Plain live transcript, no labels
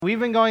We've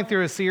been going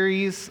through a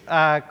series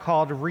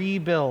called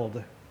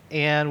Rebuild,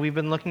 and we've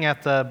been looking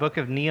at the book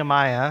of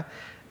Nehemiah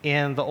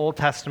in the Old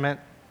Testament,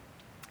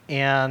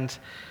 and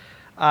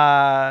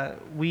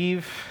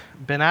we've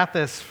been at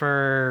this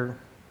for,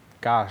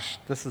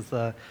 this is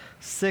the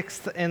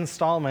sixth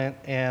installment,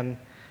 and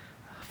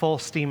full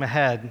steam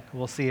ahead.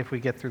 We'll see if we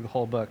get through the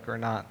whole book or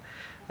not.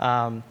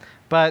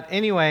 But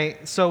anyway,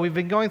 so we've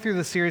been going through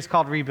the series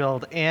called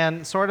Rebuild,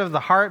 and sort of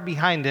the heart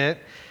behind it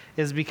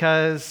is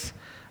because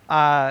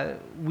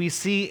we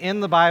see in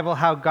the Bible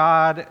how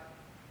God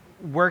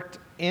worked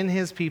in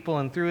his people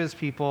and through his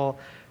people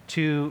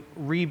to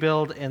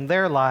rebuild in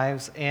their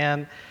lives.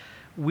 And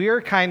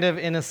we're kind of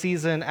in a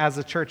season as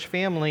a church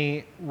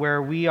family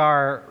where we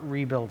are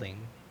rebuilding.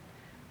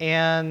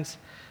 And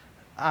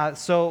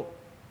so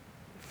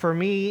for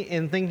me,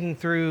 in thinking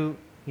through,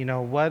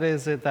 what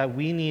is it that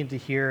we need to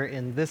hear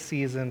in this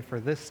season for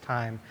this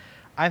time,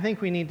 I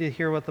think we need to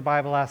hear what the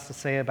Bible has to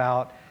say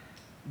about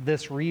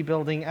this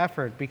rebuilding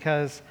effort,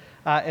 because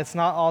it's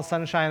not all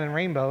sunshine and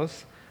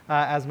rainbows,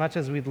 as much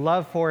as we'd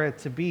love for it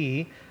to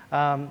be.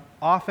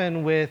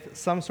 Often with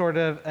some sort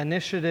of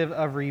initiative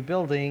of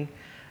rebuilding,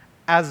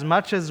 as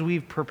much as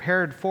we've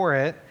prepared for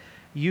it,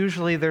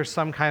 usually there's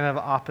some kind of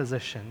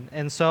opposition.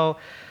 And so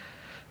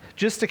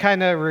just to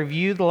kind of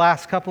review the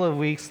last couple of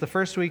weeks, the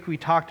first week we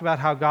talked about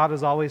how God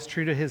is always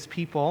true to his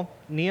people.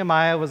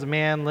 Nehemiah was a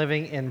man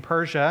living in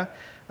Persia,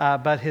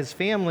 but his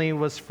family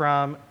was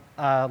from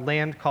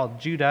land called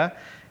Judah.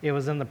 It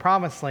was in the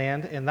Promised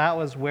Land, and that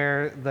was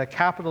where the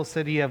capital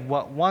city of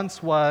what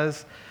once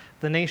was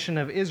the nation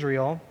of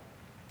Israel,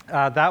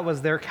 that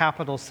was their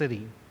capital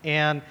city.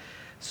 And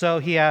so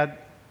he had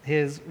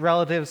his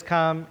relatives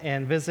come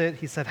and visit.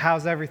 He said,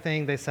 "How's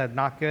everything?" They said,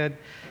 "Not good."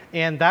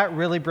 And that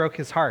really broke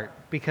his heart,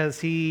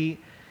 because he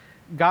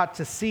got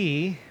to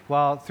see,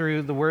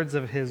 through the words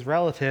of his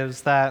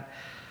relatives, that,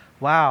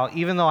 wow,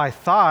 even though I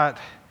thought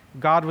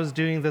God was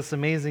doing this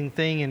amazing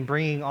thing and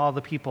bringing all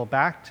the people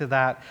back to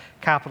that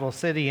capital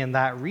city in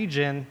that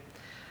region,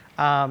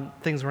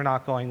 things were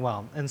not going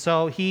well. And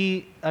so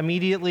he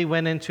immediately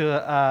went into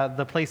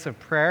the place of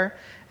prayer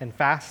and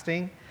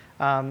fasting,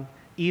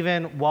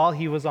 even while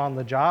he was on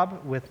the job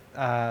with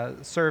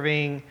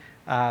serving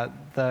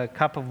the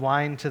cup of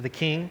wine to the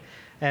king.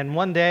 And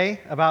one day,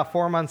 about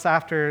 4 months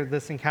after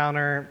this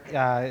encounter,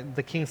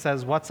 the king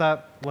says, "What's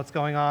up? What's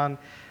going on?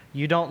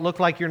 You don't look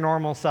like your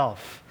normal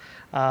self.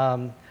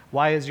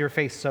 Why is your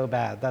face so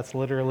bad?" That's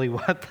literally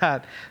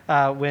what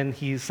when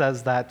he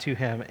says that to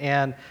him.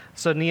 And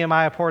so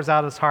Nehemiah pours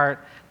out his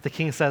heart. The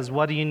king says,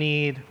 "What do you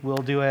need? We'll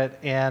do it."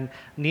 And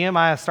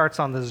Nehemiah starts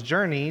on this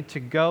journey to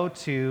go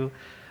to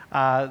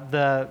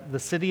the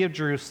city of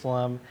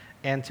Jerusalem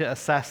and to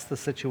assess the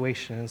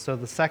situation. And so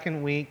the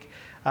second week,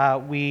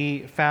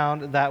 we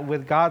found that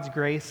with God's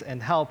grace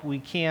and help, we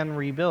can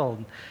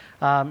rebuild.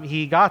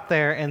 He got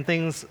there, and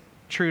things,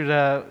 true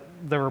to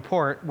the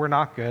report, were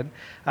not good.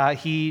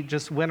 He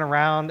just went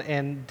around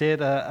and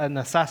did an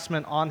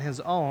assessment on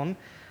his own,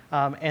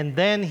 and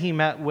then he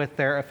met with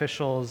their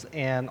officials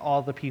and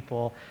all the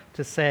people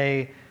to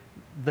say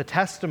the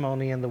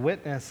testimony and the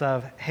witness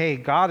of, hey,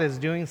 God is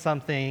doing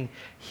something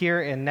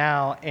here and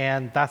now,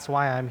 and that's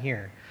why I'm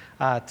here,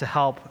 to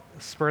help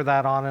spur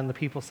that on. And the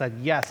people said,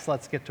 yes,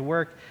 let's get to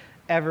work.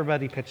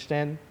 Everybody pitched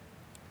in.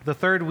 The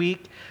third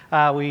week,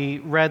 we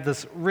read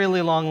this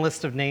really long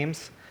list of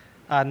names.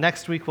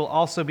 Next week will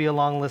also be a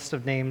long list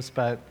of names,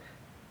 but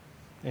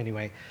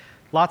anyway,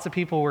 lots of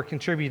people were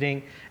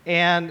contributing.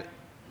 And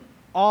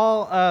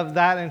all of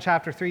that in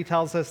chapter 3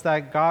 tells us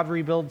that God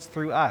rebuilds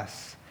through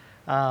us.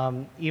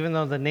 Even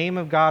though the name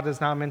of God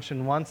is not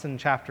mentioned once in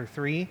chapter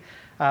 3,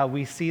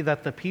 we see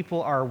that the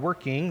people are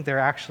working. They're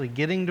actually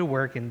getting to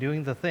work and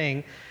doing the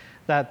thing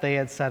that they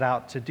had set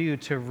out to do,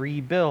 to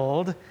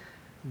rebuild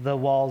the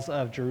walls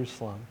of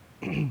Jerusalem.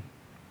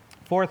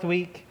 Fourth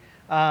week,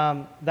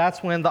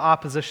 that's when the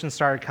opposition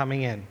started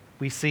coming in.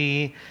 We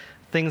see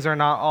things are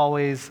not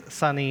always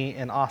sunny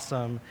and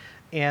awesome.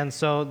 And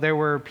so there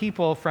were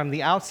people from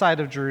the outside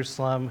of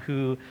Jerusalem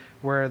who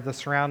were the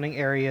surrounding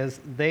areas.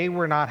 They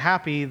were not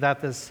happy that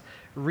this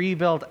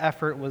rebuild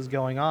effort was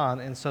going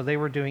on. And so they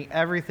were doing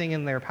everything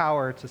in their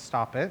power to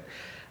stop it.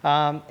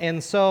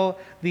 And so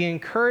the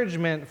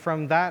encouragement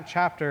from that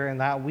chapter and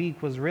that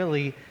week was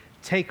really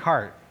take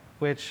heart,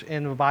 which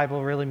in the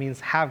Bible really means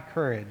have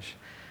courage.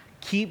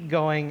 Keep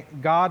going.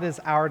 God is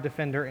our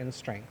defender and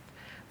strength.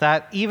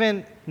 That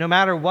even no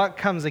matter what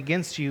comes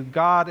against you,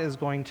 God is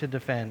going to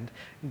defend.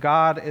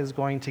 God is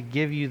going to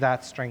give you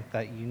that strength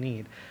that you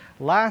need.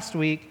 Last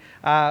week,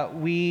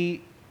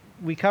 we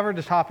covered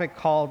a topic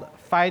called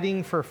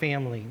fighting for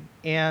family.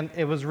 And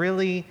it was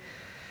really,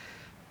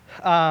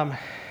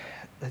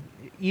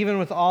 even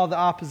with all the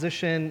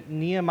opposition,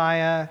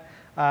 Nehemiah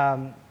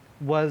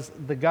was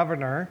the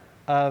governor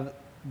of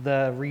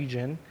the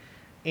region.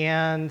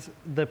 And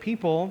the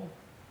people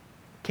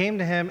came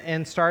to him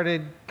and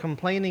started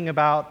complaining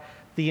about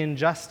the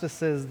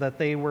injustices that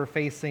they were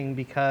facing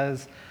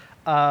because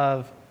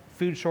of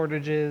food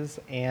shortages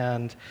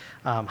and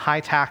high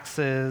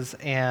taxes,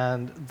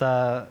 and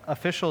the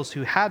officials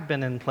who had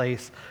been in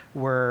place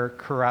were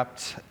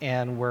corrupt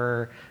and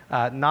were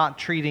not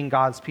treating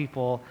God's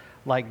people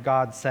like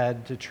God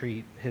said to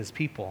treat his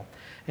people.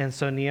 And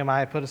so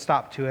Nehemiah put a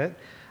stop to it.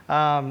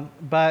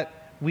 But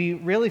we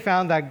really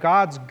found that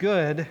God's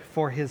good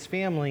for his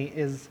family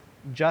is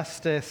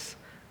justice,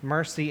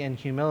 mercy, and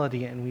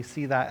humility, and we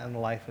see that in the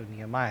life of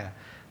Nehemiah.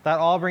 That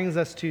all brings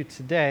us to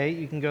today.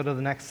 You can go to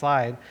the next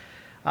slide.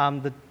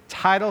 The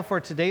title for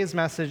today's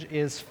message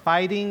is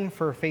Fighting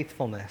for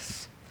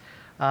Faithfulness.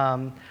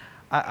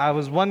 I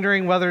was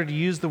wondering whether to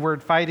use the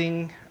word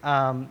fighting,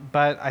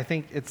 but I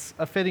think it's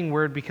a fitting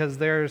word because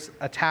there's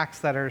attacks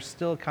that are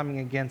still coming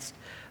against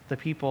the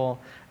people.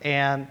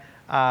 And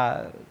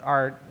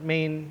our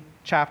main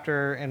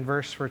chapter and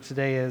verse for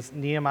today is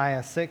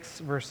Nehemiah 6,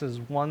 verses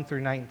 1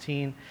 through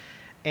 19.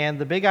 And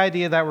the big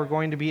idea that we're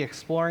going to be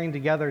exploring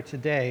together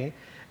today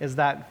is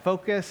that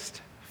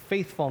focused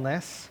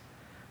faithfulness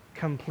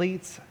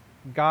completes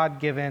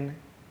God-given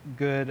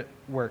good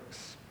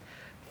works.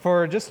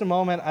 For just a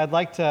moment, I'd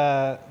like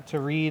to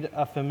read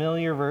a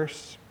familiar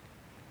verse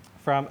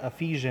from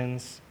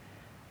Ephesians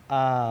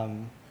that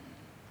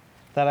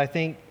I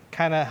think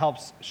kind of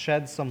helps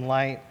shed some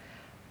light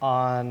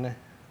on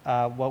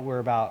what we're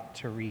about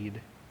to read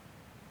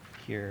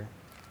here.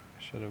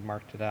 I should have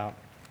marked it out.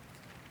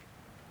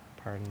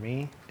 Pardon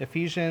me.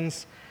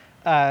 Ephesians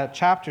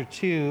chapter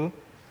 2,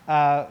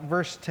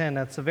 verse 10.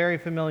 It's a very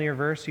familiar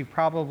verse. You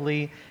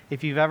probably,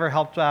 if you've ever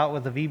helped out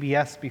with a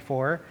VBS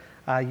before,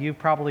 you've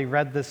probably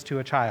read this to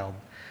a child.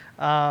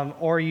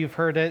 Or you've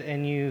heard it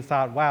and you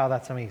thought, wow,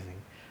 that's amazing.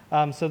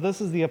 So this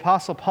is the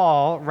Apostle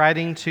Paul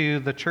writing to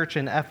the church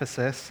in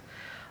Ephesus.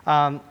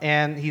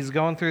 And he's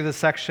going through the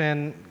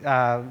section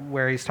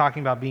where he's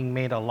talking about being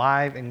made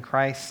alive in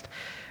Christ.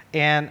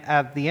 And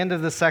at the end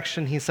of the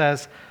section, he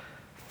says,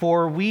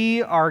 "For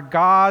we are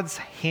God's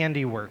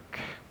handiwork."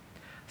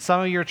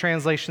 Some of your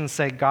translations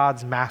say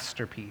God's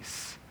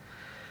masterpiece.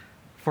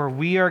 For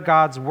we are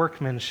God's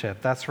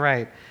workmanship. That's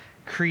right.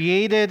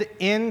 Created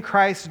in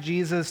Christ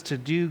Jesus to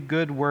do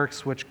good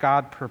works which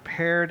God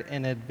prepared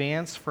in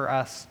advance for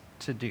us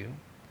to do.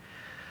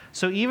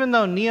 So even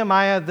though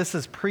Nehemiah, this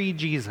is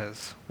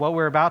pre-Jesus, what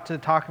we're about to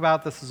talk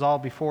about, this is all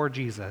before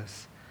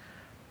Jesus.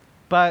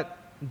 But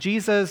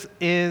Jesus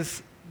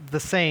is the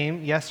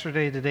same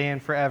yesterday, today,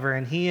 and forever,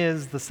 and he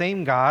is the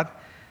same God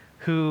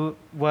who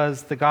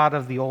was the God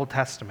of the Old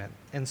Testament.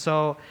 And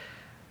so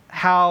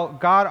how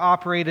God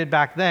operated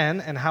back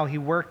then and how he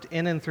worked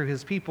in and through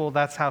his people,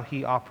 that's how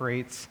he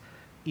operates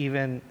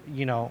even,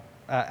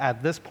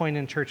 at this point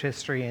in church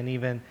history and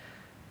even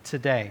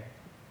today.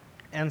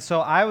 And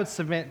so I would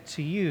submit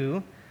to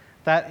you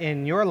that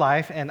in your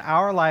life and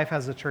our life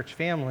as a church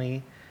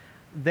family,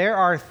 there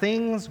are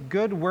things,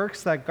 good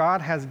works that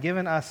God has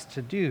given us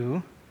to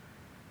do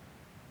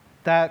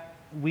that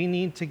we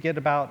need to get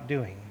about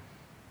doing,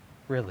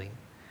 really.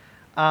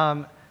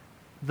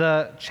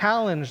 The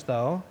challenge,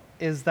 though,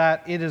 is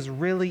that it is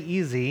really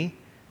easy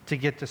to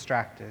get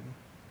distracted,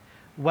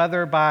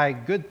 whether by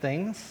good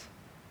things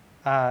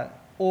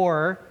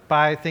or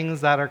by things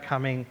that are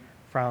coming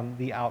from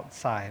the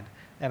outside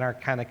and are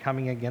kind of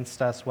coming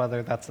against us,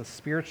 whether that's a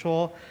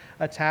spiritual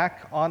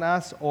attack on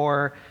us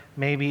or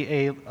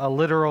maybe a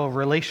literal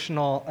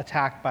relational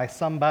attack by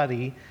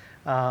somebody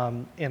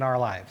in our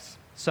lives.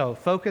 So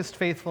focused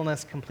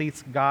faithfulness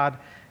completes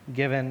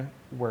God-given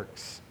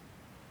works.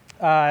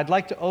 I'd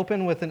like to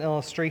open with an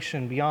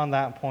illustration beyond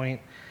that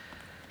point.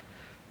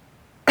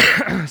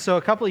 So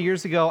a couple of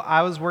years ago,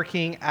 I was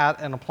working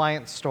at an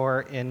appliance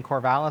store in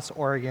Corvallis,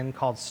 Oregon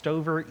called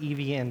Stover,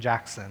 Evie, and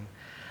Jackson.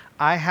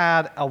 I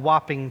had a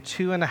whopping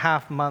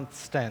 2.5-month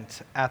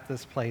stint at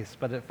this place,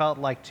 but it felt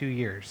like 2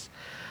 years.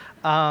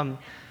 And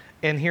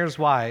here's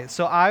why.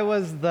 So I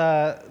was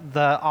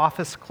the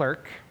office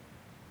clerk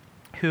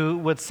who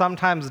would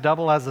sometimes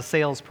double as a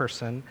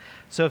salesperson.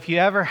 So if you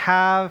ever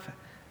have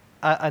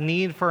a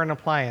need for an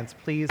appliance,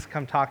 please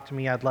come talk to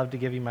me. I'd love to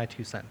give you my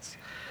 2 cents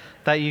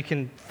that you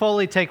can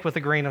fully take with a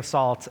grain of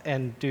salt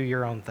and do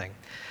your own thing.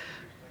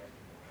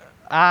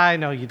 I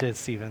know you did,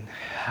 Stephen.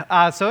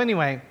 So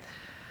anyway,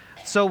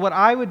 so what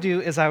I would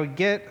do is I would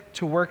get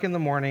to work in the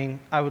morning.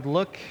 I would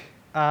look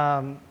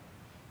at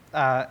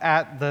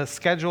the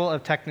schedule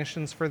of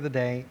technicians for the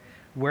day,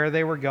 where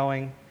they were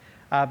going,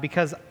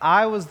 because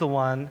I was the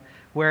one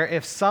where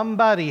if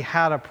somebody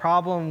had a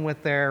problem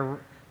with their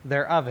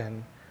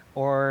oven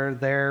or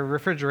their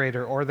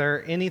refrigerator or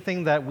their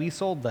anything that we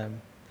sold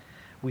them,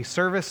 we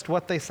serviced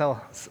what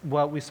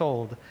we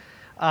sold.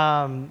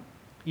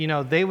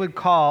 They would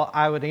call,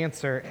 I would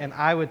answer, and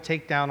I would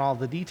take down all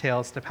the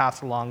details to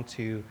pass along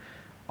to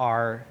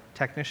our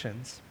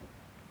technicians.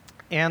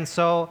 And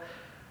so,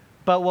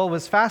 but what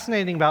was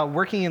fascinating about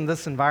working in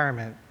this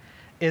environment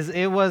is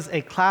it was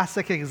a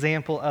classic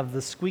example of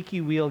the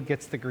squeaky wheel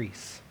gets the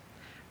grease.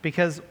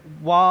 Because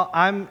while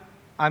I'm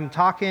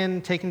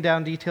taking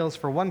down details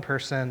for one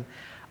person,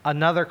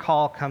 another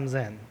call comes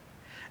in.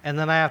 And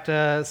then I have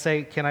to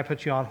say, can I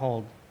put you on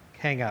hold?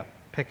 Hang up,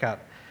 pick up.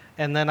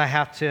 And then I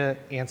have to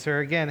answer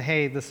again,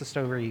 hey, this is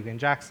Stover Evian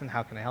Jackson.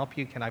 How can I help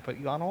you? Can I put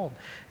you on hold?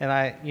 And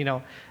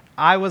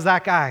I was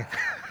that guy.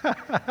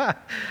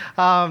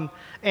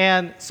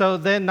 And so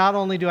then not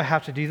only do I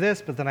have to do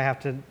this, but then I have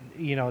to,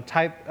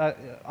 type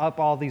up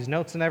all these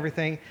notes and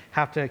everything,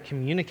 have to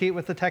communicate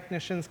with the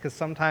technicians because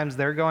sometimes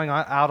they're going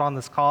out on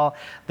this call.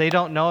 They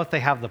don't know if they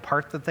have the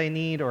part that they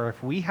need or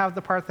if we have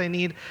the part they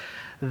need.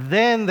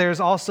 Then there's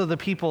also the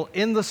people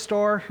in the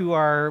store who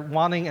are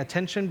wanting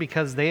attention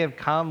because they have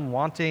come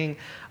wanting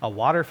a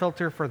water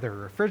filter for their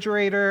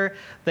refrigerator.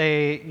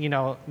 They,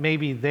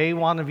 maybe they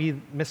want to be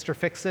Mr.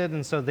 Fix-It,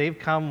 and so they've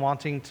come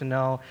wanting to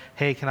know,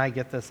 hey, can I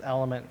get this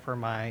element for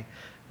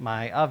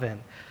my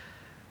oven?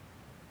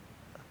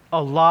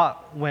 A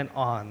lot went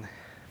on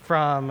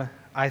from,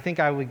 I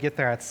think I would get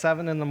there at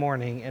 7 in the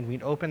morning and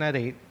we'd open at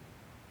 8,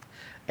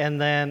 and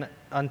then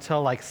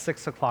until like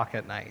 6 o'clock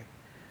at night.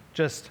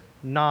 Just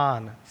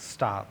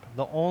non-stop.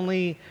 The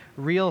only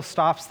real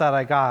stops that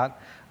I got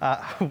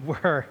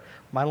were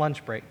my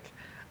lunch break.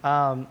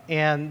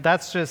 And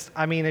that's just,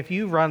 if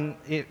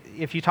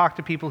you talk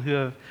to people who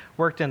have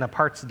worked in a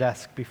parts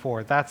desk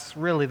before, that's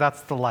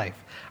the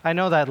life. I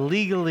know that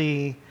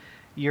legally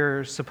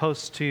you're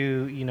supposed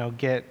to,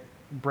 get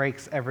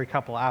breaks every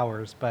couple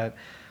hours, but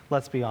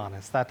let's be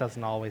honest, that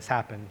doesn't always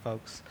happen,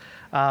 folks,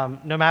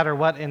 no matter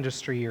what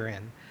industry you're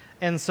in.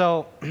 And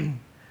so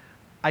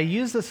I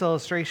use this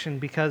illustration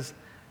because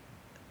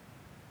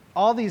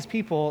all these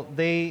people,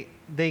 they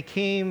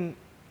came,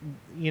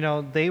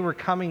 they were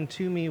coming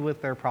to me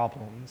with their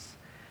problems.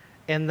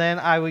 And then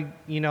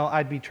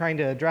I'd be trying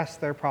to address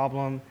their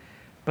problem,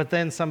 but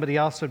then somebody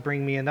else would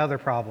bring me another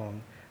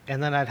problem.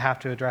 And then I'd have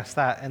to address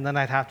that. And then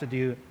I'd have to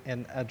do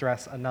and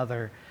address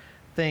another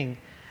thing.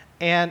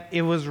 And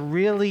it was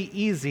really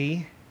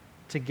easy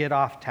to get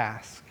off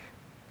task.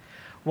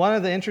 One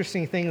of the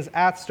interesting things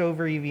at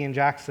Stover Evian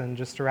Jackson,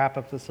 just to wrap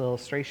up this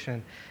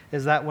illustration,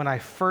 is that when I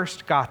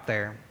first got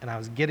there and I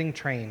was getting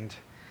trained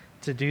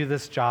to do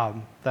this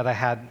job that I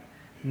had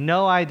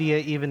no idea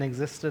even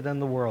existed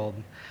in the world,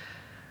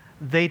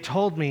 they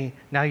told me,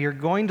 now you're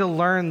going to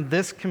learn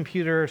this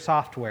computer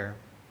software,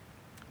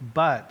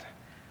 but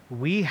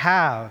we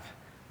have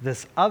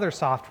this other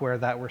software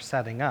that we're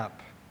setting up.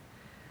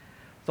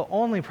 The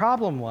only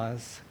problem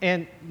was,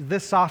 and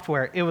this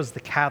software, it was the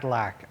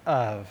Cadillac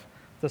of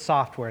the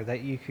software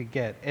that you could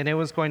get, and it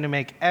was going to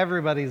make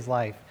everybody's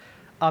life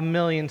a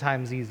million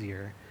times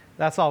easier.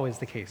 That's always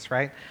the case,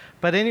 right?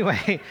 But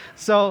anyway,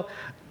 so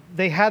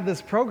they had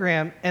this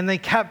program, and they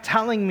kept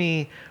telling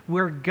me,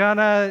 we're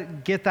gonna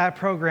get that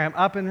program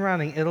up and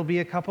running. It'll be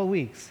a couple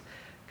weeks.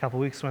 A couple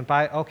weeks went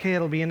by. Okay,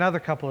 it'll be another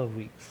couple of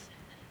weeks.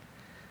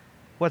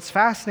 What's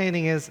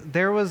fascinating is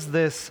there was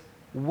this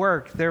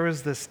work, there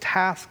was this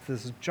task,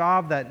 this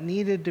job that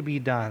needed to be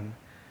done,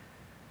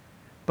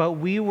 but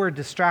we were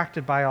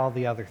distracted by all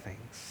the other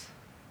things,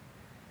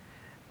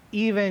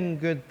 even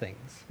good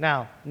things.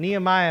 Now,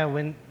 Nehemiah,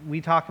 when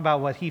we talk about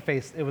what he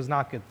faced, it was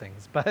not good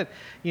things. But,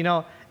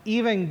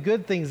 even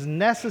good things,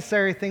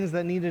 necessary things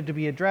that needed to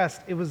be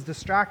addressed, it was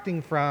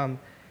distracting from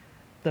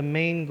the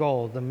main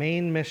goal, the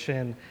main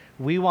mission.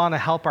 We want to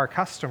help our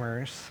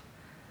customers,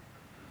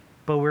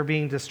 but we're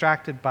being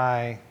distracted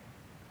by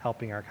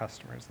helping our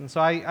customers. And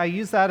so I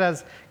use that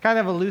as kind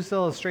of a loose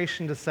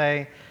illustration to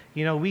say,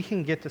 we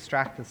can get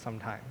distracted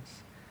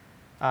sometimes.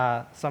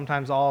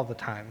 Sometimes all the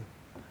time,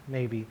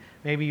 maybe.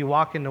 Maybe you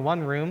walk into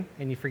one room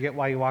and you forget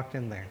why you walked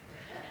in there,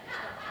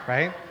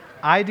 right?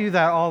 I do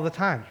that all the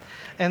time.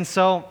 And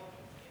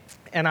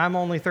I'm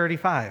only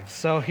 35,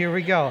 so here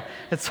we go.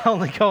 It's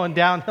only going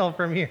downhill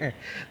from here.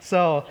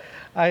 So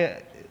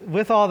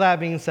with all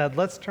that being said,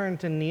 let's turn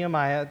to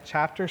Nehemiah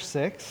chapter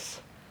 6,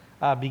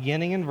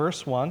 beginning in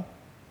verse 1.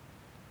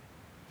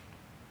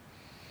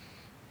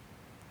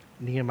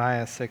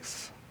 Nehemiah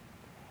 6,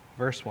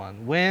 verse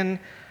 1. When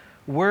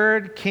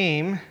word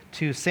came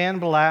to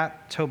Sanballat,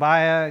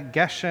 Tobiah,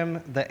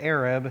 Geshem the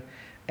Arab,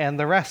 and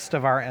the rest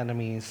of our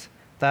enemies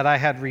that I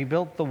had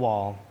rebuilt the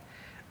wall,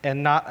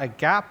 and not a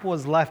gap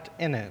was left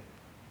in it,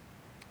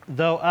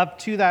 though up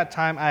to that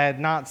time I had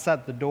not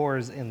set the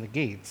doors in the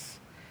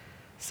gates,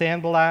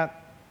 Sanballat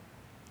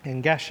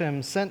and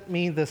Geshem sent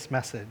me this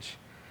message: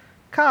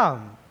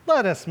 Come,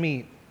 let us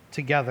meet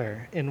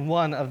together in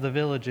one of the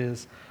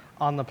villages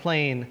on the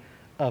plain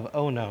of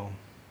Ono.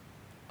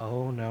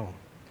 Oh no.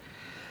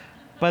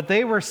 But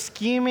they were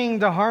scheming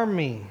to harm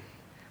me.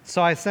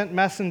 So I sent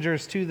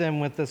messengers to them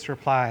with this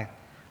reply: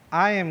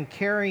 I am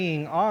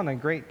carrying on a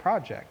great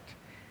project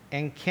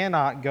and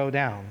cannot go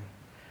down.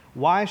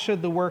 Why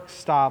should the work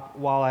stop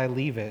while I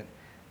leave it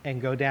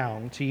and go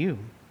down to you?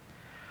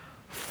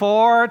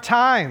 4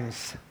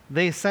 times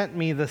they sent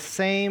me the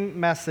same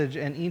message,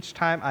 and each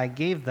time I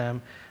gave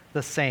them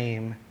the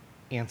same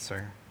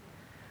answer.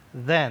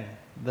 Then,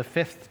 the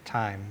 5th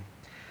time,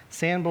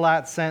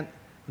 Sanballat sent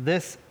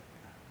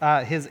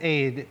his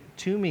aide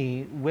to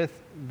me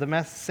with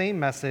the same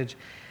message,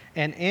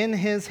 and in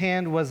his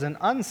hand was an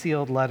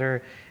unsealed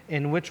letter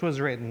in which was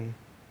written,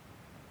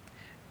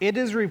 It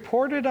is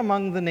reported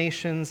among the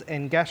nations,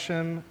 and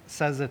Geshem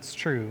says it's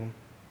true,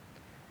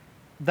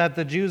 that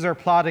the Jews are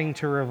plotting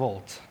to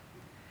revolt.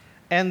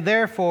 And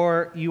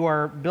therefore you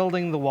are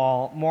building the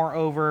wall.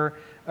 Moreover,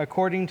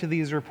 according to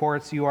these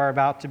reports, you are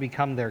about to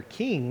become their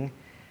king,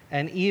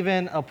 and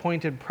even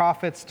appointed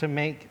prophets to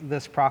make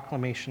this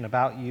proclamation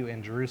about you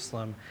in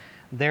Jerusalem.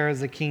 There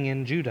is a king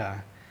in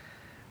Judah.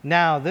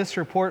 Now this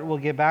report will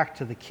get back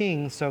to the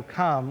king, so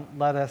come,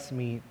 let us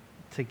meet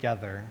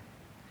together.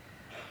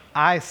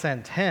 I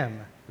sent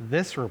him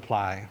this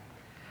reply: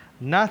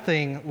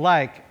 nothing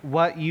like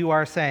what you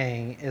are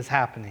saying is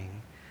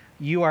happening.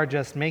 You are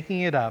just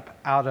making it up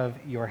out of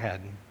your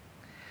head.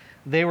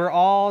 They were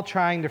all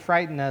trying to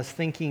frighten us,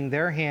 thinking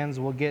their hands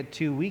will get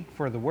too weak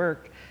for the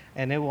work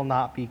and it will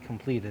not be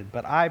completed.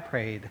 But I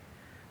prayed,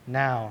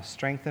 now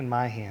strengthen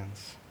my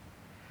hands.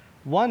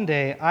 One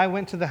day I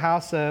went to the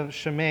house of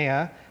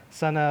Shemaiah,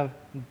 son of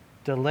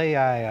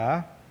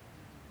Delaiah.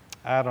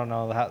 I don't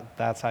know how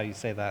that's how you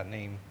say that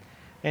name.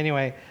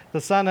 Anyway,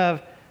 the son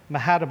of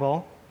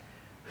Mehetabel,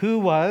 who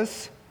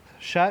was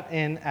shut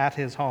in at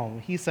his home.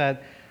 He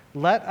said,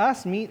 let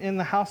us meet in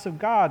the house of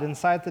God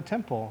inside the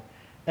temple,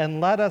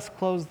 and let us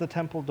close the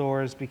temple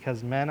doors,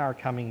 because men are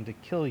coming to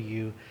kill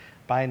you.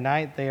 By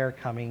night they are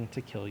coming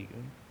to kill you.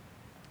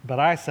 But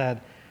I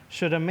said,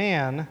 should a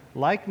man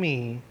like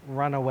me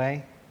run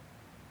away?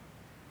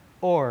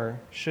 Or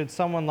should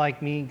someone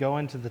like me go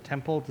into the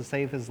temple to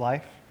save his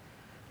life?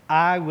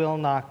 I will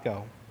not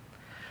go.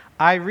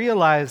 I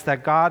realized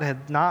that God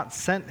had not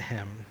sent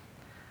him,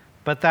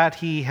 but that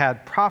he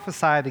had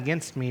prophesied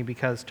against me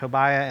because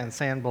Tobiah and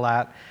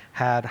Sanballat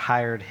had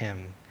hired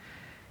him.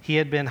 He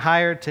had been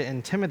hired to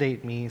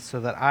intimidate me so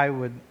that I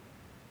would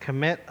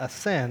commit a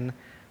sin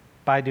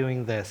by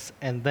doing this,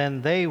 and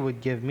then they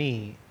would give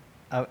me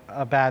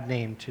a bad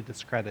name to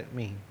discredit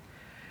me.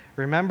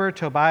 Remember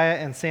Tobiah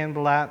and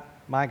Sanballat,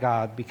 my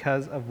God,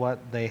 because of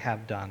what they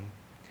have done.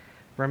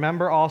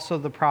 Remember also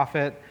the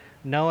prophet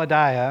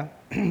Noadiah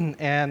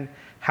and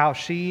how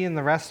she and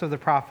the rest of the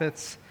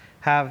prophets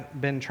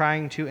have been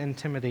trying to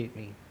intimidate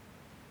me.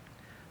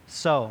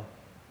 So,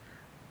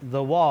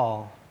 the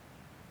wall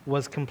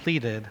was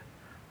completed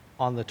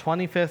on the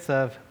 25th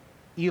of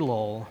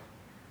Elul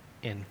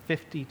in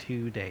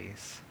 52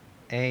 days.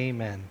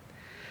 Amen.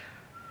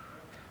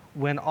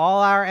 When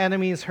all our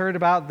enemies heard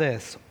about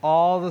this,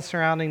 all the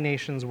surrounding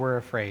nations were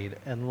afraid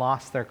and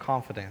lost their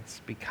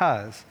confidence,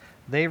 because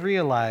they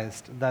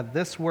realized that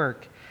this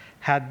work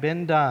had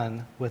been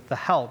done with the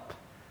help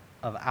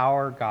of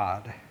our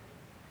God.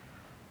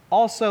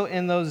 Also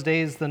in those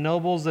days, the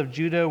nobles of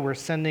Judah were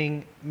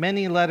sending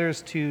many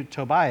letters to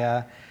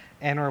Tobiah,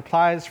 and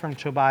replies from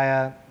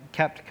Tobiah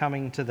kept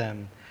coming to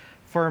them.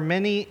 For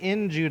many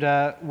in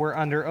Judah were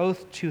under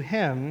oath to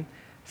him,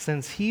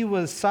 since he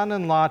was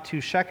son-in-law to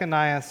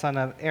Shechaniah, son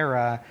of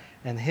Era,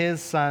 and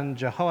his son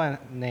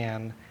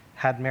Jehohanan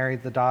had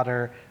married the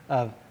daughter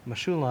of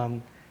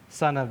Meshullam,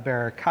 son of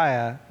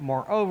Berechiah.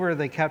 Moreover,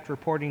 they kept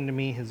reporting to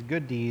me his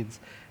good deeds,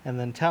 and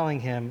then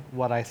telling him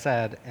what I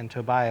said, and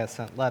Tobiah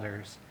sent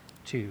letters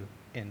to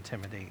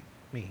intimidate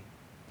me.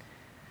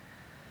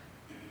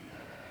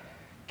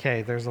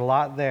 Okay, there's a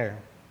lot there.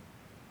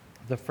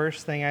 The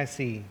first thing I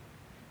see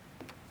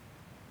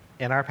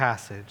in our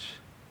passage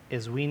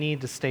is we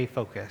need to stay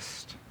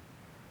focused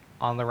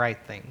on the right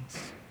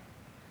things.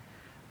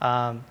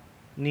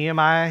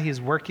 Nehemiah,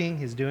 he's working,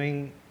 he's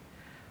doing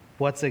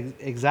what's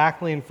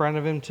exactly in front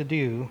of him to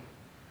do,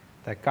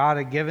 that God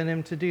had given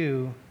him to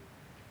do,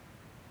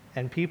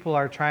 and people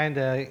are trying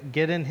to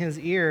get in his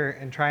ear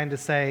and trying to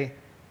say,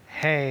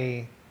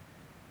 hey,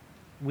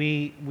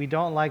 we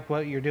don't like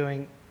what you're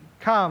doing.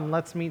 Come,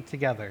 let's meet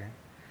together.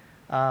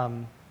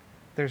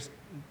 There's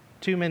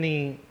too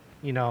many,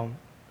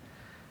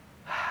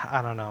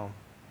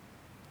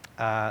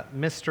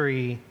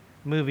 mystery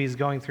movies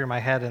going through my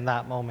head in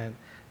that moment,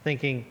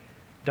 thinking,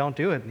 don't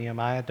do it,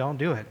 Nehemiah, don't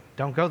do it.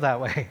 Don't go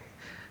that way.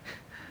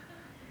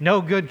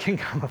 No good can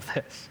come of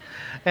this.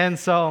 And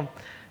so,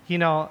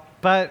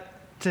 but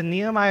to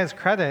Nehemiah's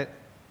credit,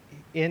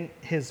 in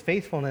his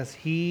faithfulness,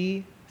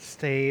 he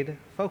stayed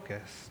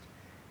focused.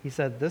 He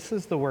said, this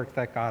is the work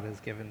that God has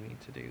given me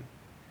to do.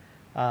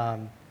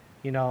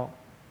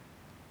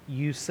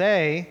 You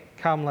say,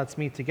 come, let's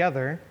meet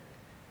together,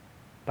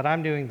 but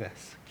I'm doing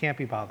this. Can't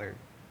be bothered.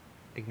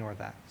 Ignore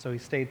that. So he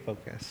stayed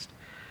focused.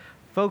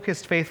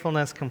 Focused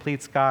faithfulness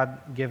completes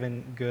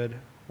God-given good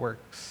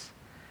works.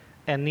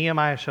 And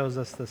Nehemiah shows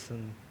us this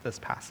in this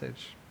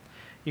passage.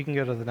 You can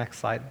go to the next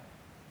slide.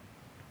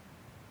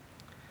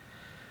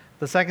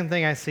 The second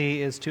thing I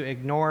see is to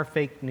ignore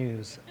fake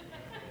news.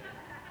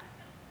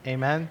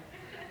 Amen?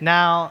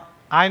 Now,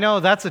 I know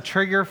that's a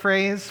trigger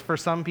phrase for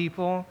some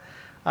people,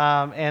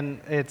 and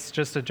it's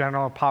just a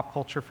general pop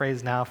culture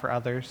phrase now for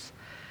others.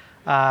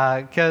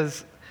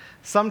 Because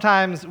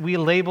sometimes we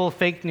label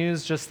fake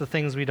news just the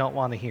things we don't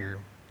want to hear.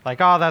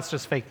 Like, oh, that's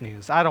just fake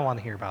news. I don't want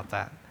to hear about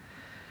that.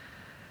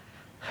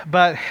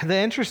 But the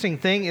interesting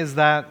thing is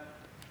that,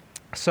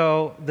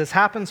 so this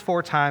happens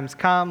 4 times.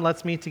 Come,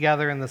 let's meet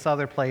together in this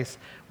other place,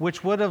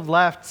 which would have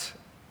left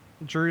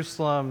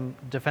Jerusalem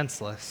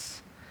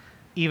defenseless.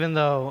 Even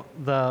though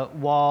the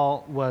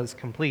wall was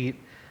complete,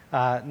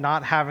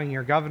 not having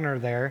your governor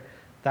there,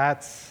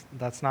 that's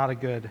not a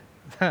good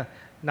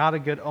not a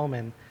good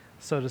omen,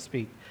 so to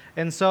speak.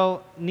 And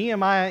so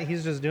Nehemiah,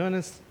 he's just doing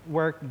his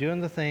work,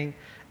 doing the thing,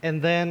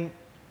 and then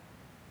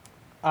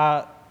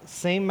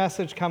same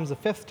message comes a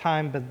fifth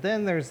time, but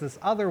then there's this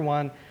other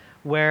one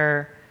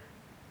where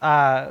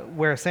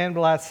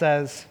Sanballat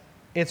says,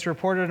 it's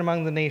reported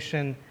among the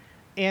nation,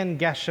 and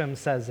Geshem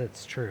says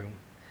it's true.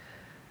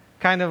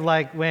 Kind of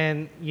like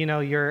when,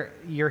 you're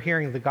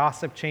hearing the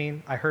gossip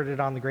chain. I heard it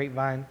on the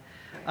grapevine.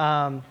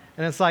 And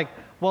it's like,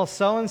 well,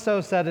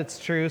 so-and-so said it's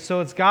true,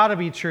 so it's got to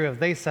be true if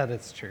they said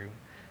it's true.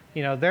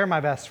 They're my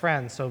best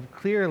friends, so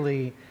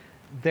clearly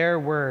their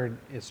word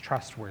is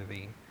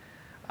trustworthy.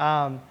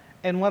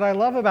 And what I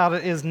love about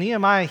it is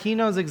Nehemiah, he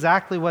knows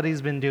exactly what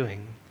he's been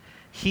doing.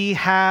 He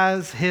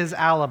has his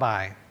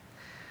alibi.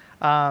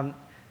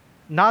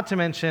 Not to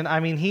mention,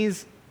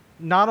 he's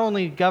not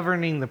only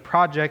governing the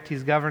project,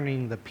 he's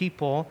governing the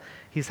people.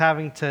 He's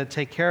having to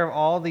take care of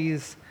all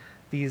these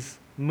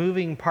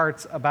moving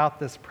parts about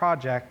this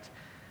project.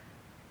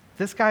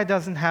 This guy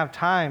doesn't have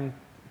time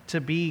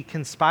to be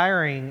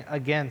conspiring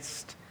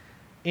against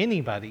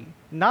anybody.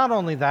 Not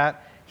only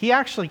that, he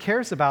actually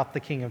cares about the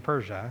king of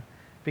Persia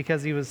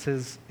because he was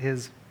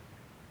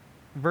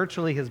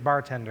virtually his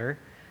bartender.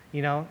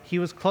 He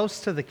was close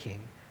to the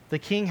king. The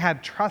king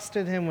had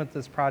trusted him with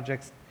this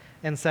project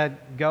and said,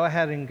 go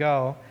ahead and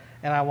go,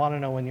 and I want to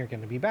know when you're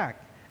going to be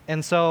back.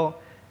 And so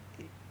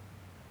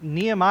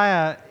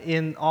Nehemiah,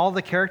 in all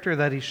the character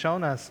that he's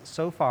shown us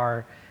so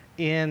far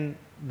in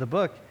the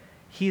book,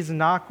 he's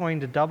not going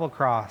to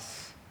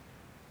double-cross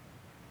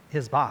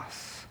his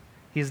boss.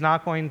 He's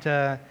not going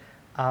to,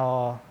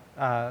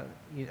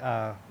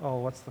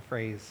 what's the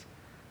phrase?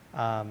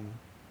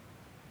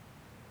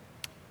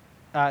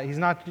 He's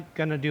not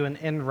going to do an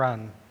end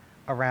run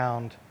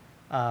around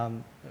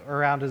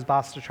his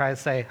boss to try to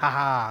say,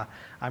 ha,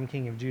 I'm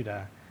king of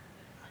Judah.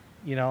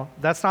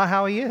 That's not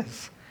how he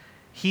is.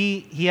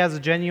 He has a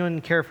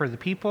genuine care for the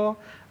people,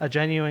 a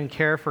genuine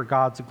care for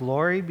God's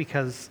glory,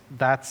 because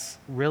that's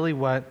really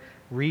what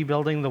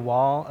rebuilding the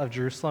wall of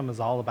Jerusalem is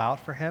all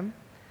about for him.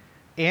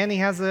 And he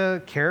has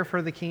a care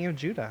for the king of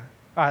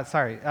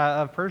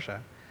of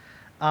Persia.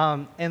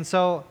 And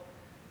so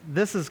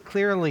this is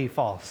clearly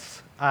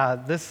false.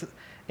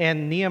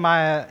 And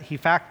Nehemiah, he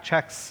fact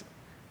checks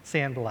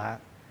Sanballat,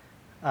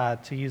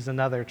 to use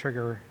another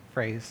trigger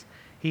phrase.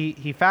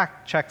 He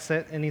fact checks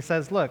it and he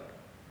says, look,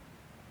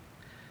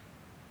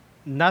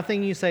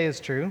 nothing you say is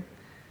true.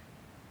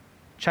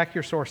 Check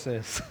your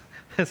sources.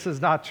 This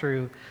is not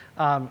true.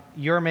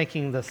 You're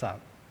making this up.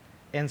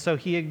 And so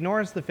he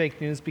ignores the fake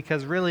news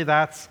because really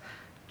that's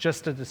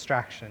just a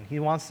distraction. He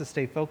wants to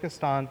stay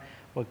focused on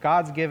what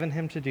God's given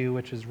him to do,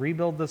 which is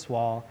rebuild this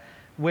wall,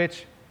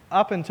 which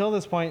up until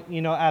this point,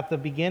 at the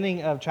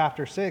beginning of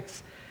chapter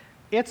 6,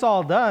 it's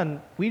all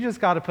done. We just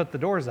got to put the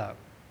doors up,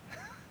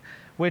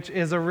 which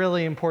is a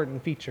really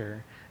important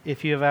feature.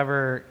 If you've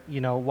ever,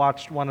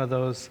 watched one of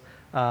those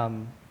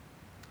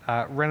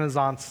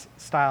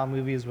Renaissance-style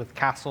movies with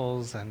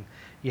castles and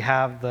you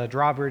have the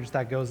drawbridge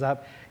that goes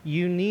up,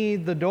 you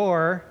need the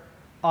door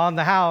on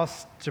the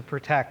house to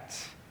protect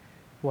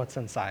what's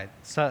inside.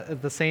 So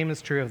the same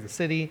is true of the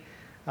city.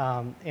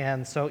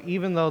 And so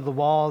even though the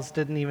walls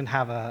didn't even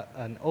have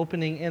an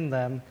opening in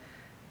them,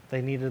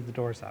 they needed the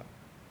doors up.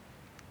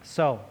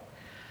 So,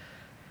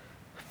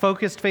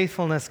 focused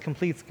faithfulness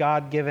completes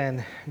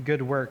God-given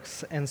good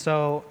works. And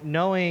so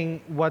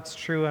knowing what's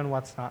true and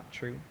what's not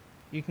true.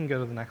 You can go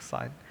to the next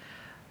slide.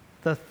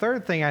 The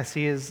third thing I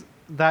see is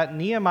that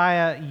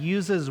Nehemiah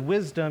uses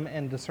wisdom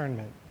and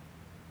discernment.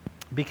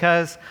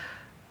 Because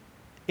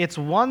it's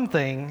one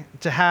thing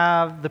to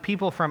have the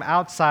people from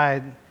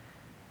outside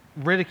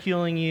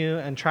ridiculing you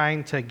and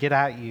trying to get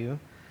at you.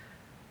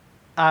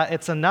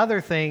 It's another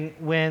thing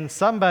when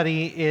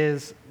somebody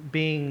is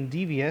being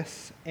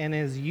devious and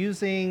is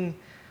using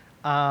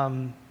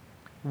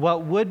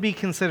what would be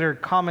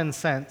considered common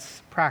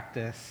sense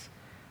practice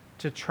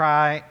to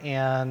try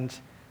and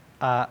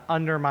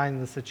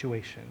undermine the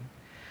situation.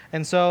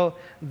 And so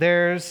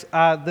there's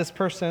this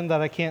person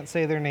that I can't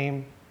say their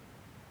name,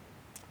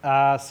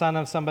 son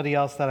of somebody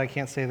else that I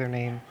can't say their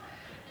name.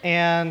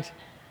 And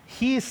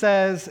he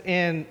says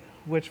in,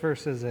 which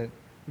verse is it?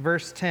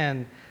 Verse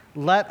 10,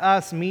 let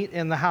us meet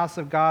in the house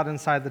of God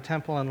inside the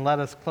temple and let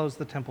us close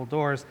the temple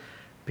doors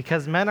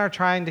because men are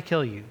trying to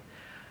kill you.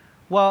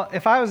 Well,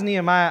 if I was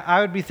Nehemiah,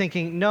 I would be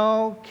thinking,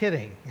 no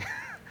kidding.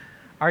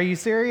 Are you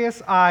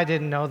serious? I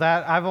didn't know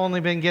that. I've only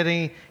been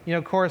getting,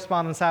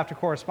 correspondence after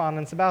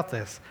correspondence about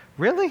this.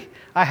 Really?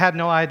 I had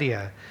no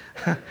idea.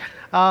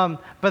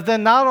 But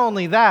then not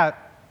only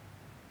that,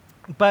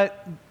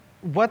 but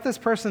what this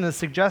person is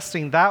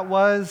suggesting, that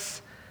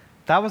was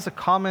a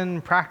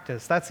common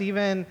practice. That's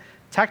even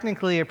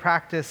technically a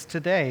practice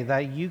today,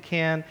 that you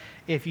can,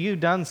 if you've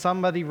done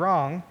somebody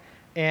wrong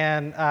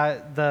and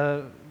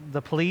the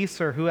police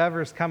or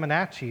whoever's coming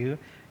at you,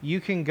 you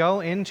can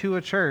go into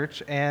a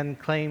church and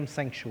claim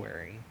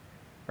sanctuary,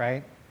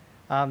 right?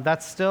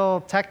 That's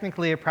still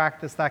technically a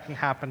practice that can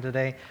happen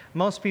today.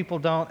 Most people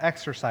don't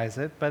exercise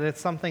it, but it's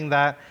something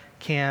that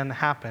can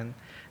happen.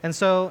 And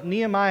so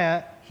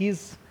Nehemiah,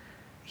 he's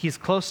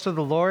close to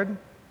the Lord,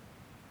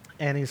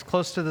 and he's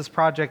close to this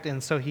project,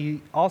 and so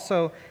he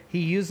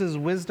uses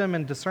wisdom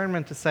and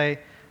discernment to say,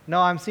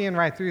 no, I'm seeing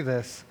right through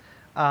this.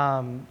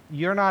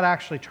 You're not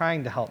actually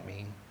trying to help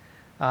me.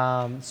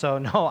 So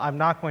no, I'm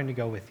not going to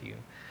go with you.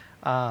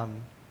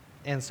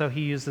 And so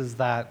he uses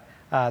that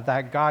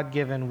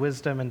God-given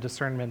wisdom and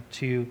discernment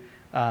to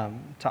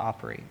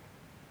operate.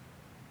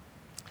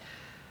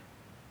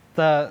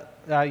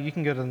 You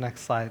can go to the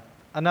next slide.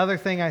 Another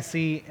thing I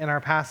see in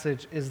our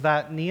passage is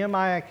that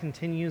Nehemiah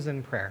continues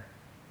in prayer.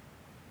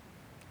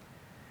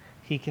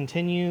 He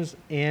continues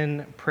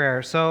in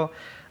prayer. So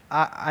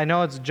I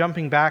know it's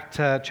jumping back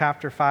to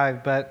chapter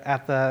 5, but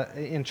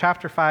in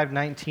chapter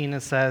 5:19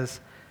 it says,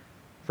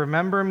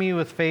 "Remember me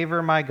with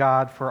favor, my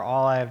God, for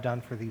all I have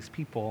done for these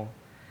people."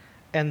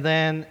 And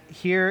then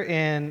here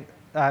in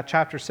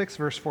chapter 6,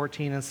 verse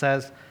 14, it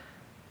says,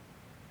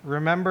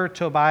 "Remember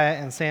Tobiah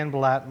and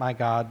Sanballat, my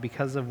God,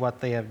 because of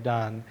what they have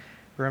done.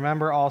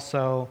 Remember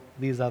also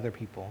these other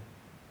people."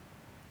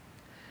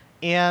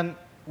 And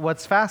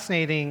what's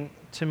fascinating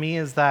to me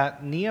is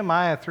that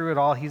Nehemiah, through it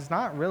all, he's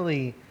not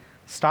really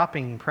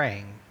stopping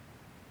praying.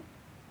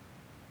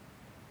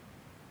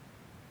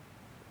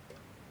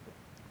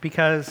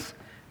 Because,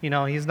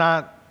 he's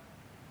not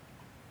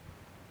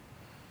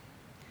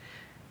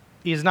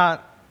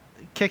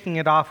kicking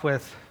it off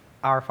with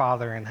 "Our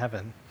Father in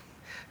heaven,"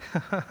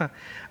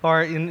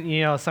 or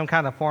in some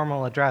kind of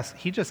formal address.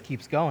 He just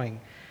keeps going.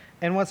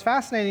 And what's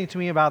fascinating to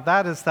me about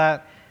that is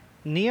that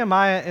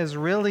Nehemiah is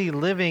really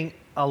living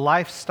a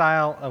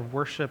lifestyle of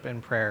worship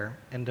and prayer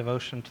and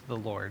devotion to the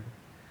Lord,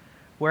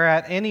 where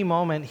at any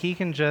moment he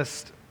can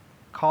just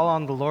call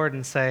on the Lord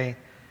and say,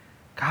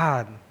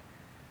 "God,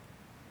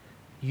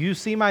 you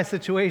see my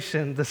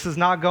situation. This is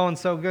not going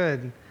so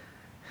good.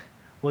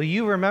 Will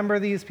you remember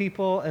these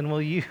people, and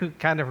will you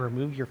kind of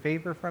remove your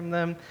favor from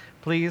them,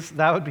 please?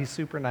 That would be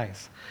super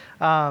nice."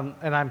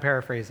 And I'm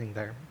paraphrasing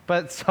there.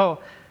 But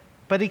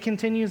he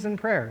continues in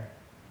prayer.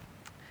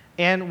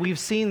 And we've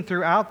seen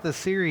throughout the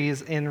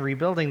series in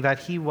Rebuilding that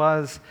he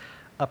was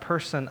a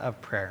person of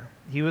prayer.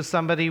 He was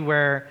somebody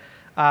where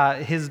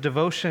his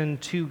devotion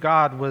to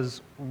God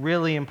was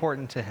really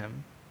important to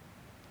him.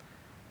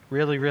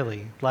 Really,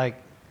 really.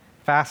 Like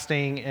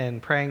fasting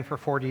and praying for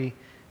 4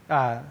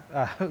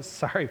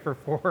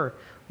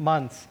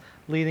 months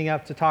leading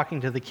up to talking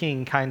to the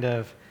king kind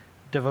of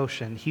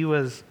devotion.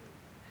 His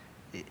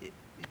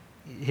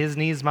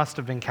knees must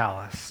have been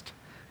calloused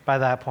by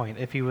that point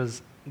if he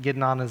was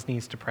getting on his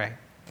knees to pray.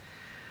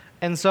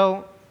 And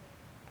so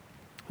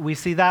we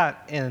see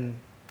that in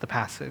the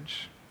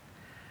passage.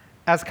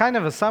 As kind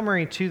of a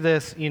summary to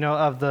this,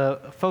 of the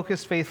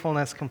focused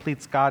faithfulness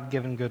completes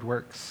God-given good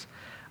works.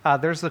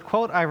 There's a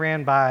quote I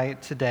ran by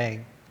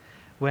today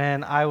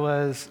when I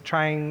was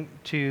trying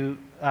to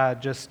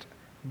just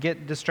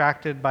get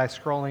distracted by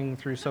scrolling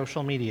through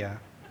social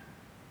media.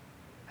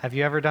 Have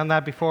you ever done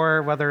that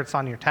before, whether it's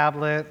on your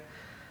tablet?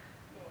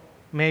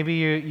 Maybe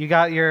you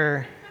got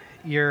your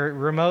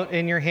remote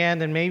in your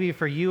hand, and maybe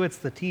for you it's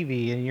the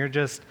TV, and you're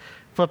just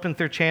flipping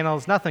through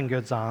channels, nothing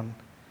good's on.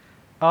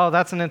 Oh,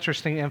 that's an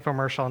interesting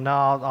infomercial. No,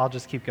 I'll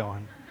just keep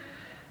going.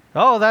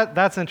 Oh,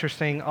 that's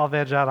interesting. I'll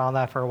veg out on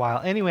that for a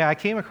while. Anyway, I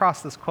came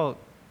across this quote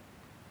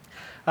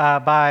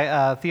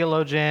by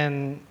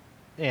theologian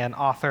and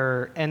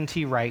author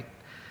N.T. Wright.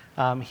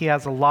 He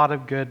has a lot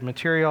of good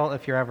material.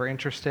 If you're ever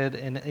interested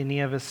in any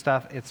of his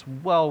stuff, it's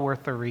well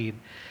worth the read.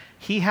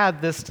 He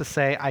had this to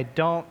say. I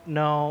don't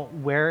know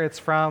where it's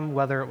from,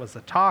 whether it was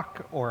a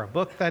talk or a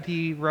book that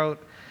he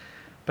wrote,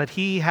 but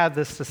he had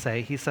this to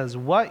say. He says,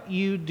 "What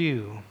you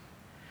do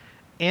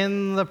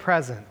in the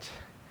present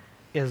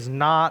is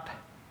not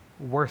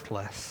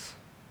worthless.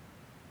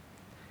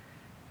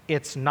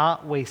 It's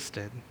not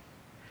wasted.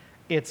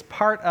 It's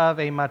part of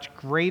a much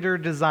greater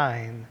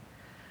design.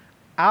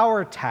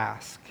 Our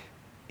task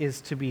is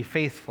to be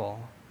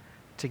faithful,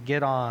 to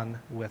get on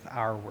with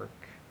our work."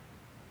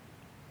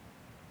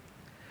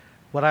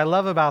 What I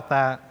love about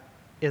that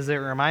is it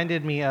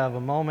reminded me of a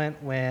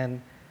moment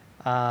when,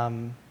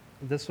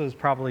 this was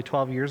probably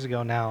 12 years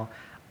ago now,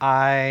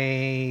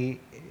 I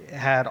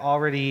had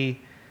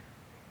already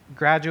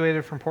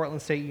graduated from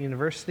Portland State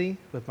University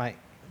with my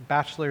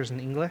bachelor's in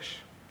English.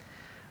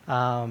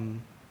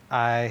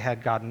 I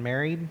had gotten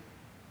married.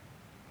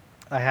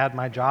 I had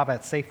my job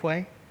at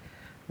Safeway,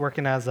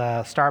 working as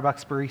a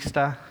Starbucks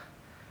barista.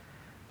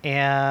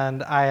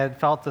 And I had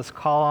felt this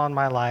call on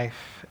my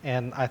life,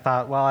 and I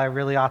thought, well, I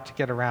really ought to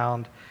get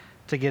around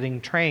to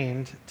getting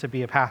trained to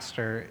be a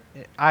pastor.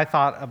 I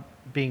thought of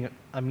being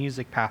a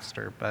music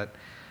pastor, but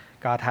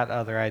God had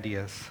other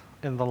ideas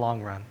in the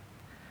long run.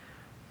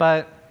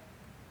 But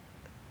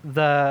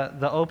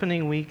the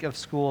opening week of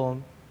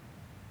school,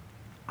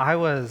 I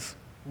was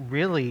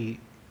really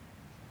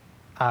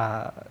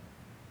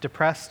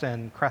depressed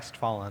and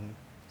crestfallen,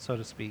 so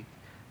to speak,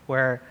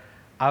 where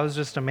I was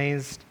just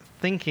amazed,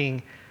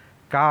 thinking,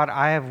 God,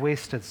 I have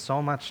wasted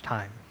so much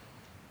time.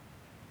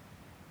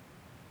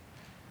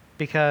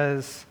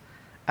 Because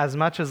as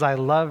much as I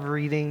love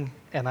reading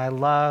and I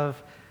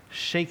love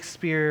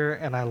Shakespeare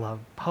and I love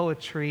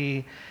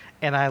poetry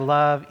and I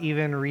love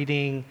even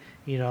reading,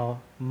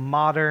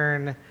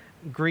 modern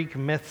Greek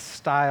myth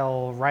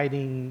style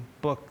writing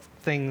book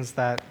things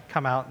that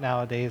come out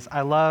nowadays.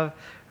 I love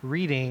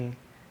reading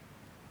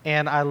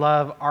and I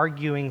love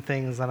arguing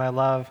things and I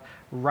love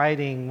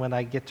writing when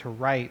I get to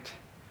write.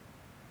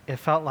 It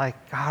felt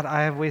like, God,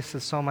 I have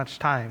wasted so much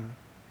time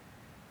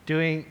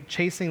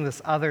chasing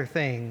this other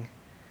thing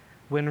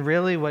when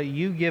really what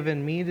you've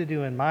given me to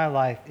do in my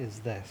life is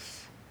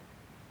this.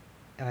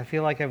 And I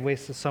feel like I've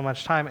wasted so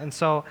much time. And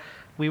so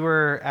we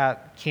were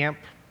at camp,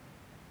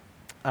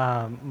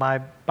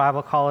 my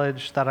Bible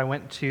college that I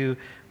went to,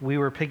 we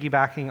were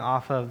piggybacking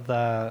off of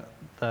the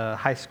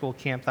high school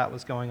camp that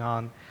was going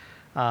on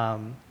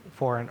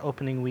for an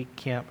opening week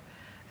camp.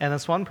 And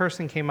this one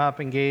person came up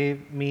and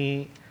gave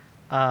me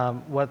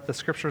what the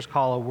scriptures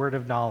call a word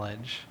of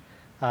knowledge,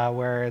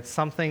 where it's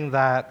something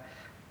that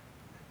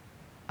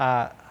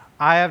I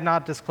have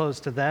not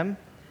disclosed to them,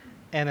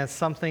 and it's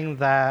something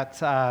that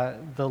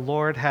the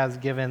Lord has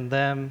given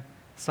them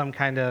some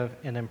kind of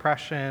an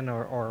impression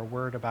or a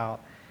word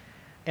about.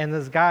 And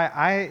this guy,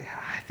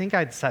 I think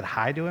I'd said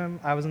hi to him.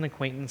 I was an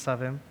acquaintance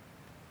of him.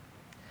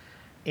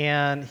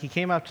 And he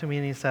came up to me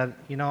and he said,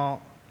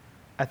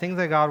 I think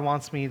that God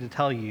wants me to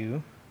tell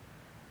you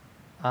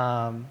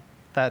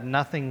that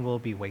nothing will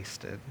be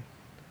wasted.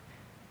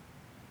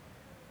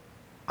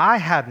 I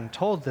hadn't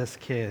told this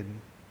kid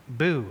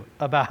boo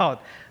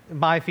about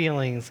my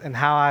feelings and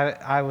how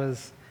I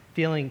was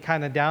feeling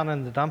kind of down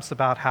in the dumps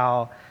about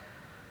how,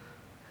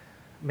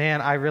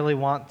 man, I really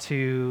want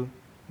to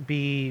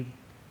be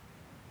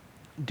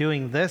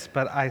doing this,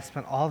 but I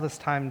spent all this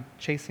time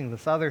chasing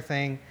this other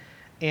thing,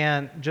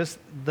 and just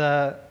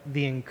the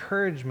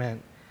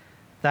encouragement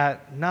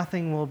that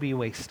nothing will be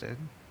wasted.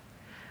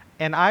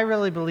 And I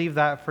really believe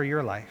that for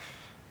your life.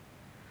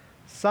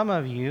 Some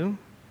of you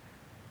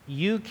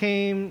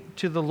came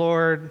to the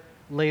Lord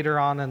later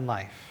on in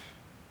life.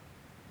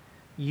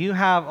 You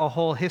have a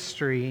whole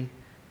history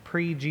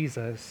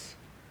pre-Jesus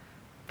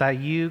that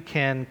you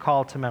can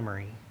call to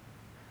memory.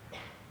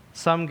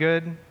 Some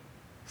good,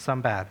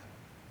 some bad.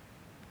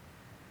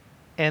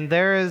 And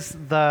there is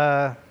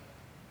the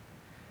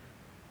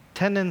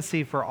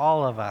tendency for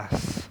all of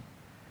us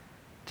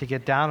to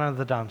get down in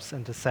the dumps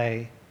and to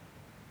say,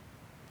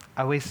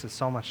 I wasted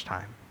so much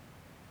time.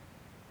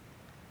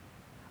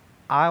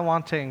 I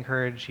want to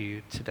encourage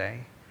you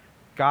today.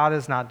 God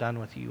is not done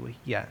with you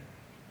yet.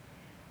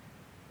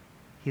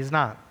 He's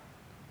not.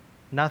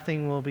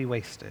 Nothing will be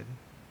wasted.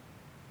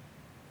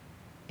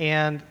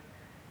 And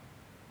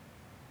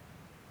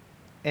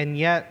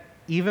yet,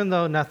 even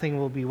though nothing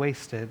will be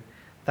wasted,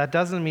 that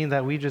doesn't mean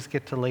that we just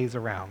get to laze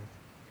around.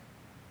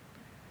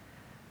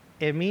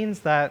 It means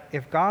that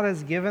if God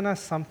has given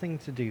us something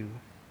to do,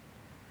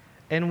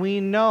 and we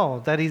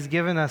know that He's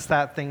given us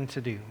that thing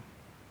to do,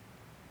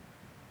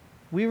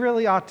 we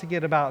really ought to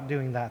get about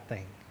doing that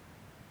thing,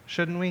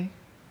 shouldn't we?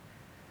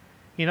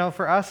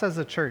 For us as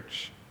a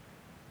church,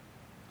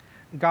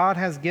 God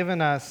has given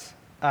us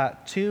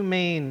two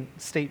main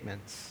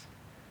statements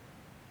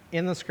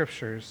in the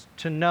scriptures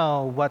to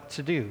know what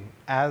to do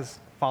as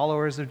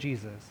followers of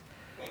Jesus.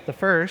 The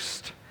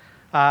first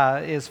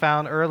is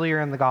found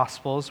earlier in the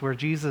Gospels, where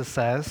Jesus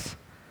says,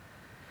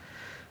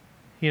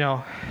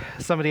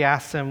 somebody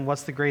asks him,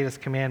 what's the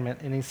greatest commandment?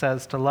 And he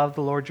says, to love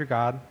the Lord your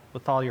God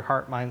with all your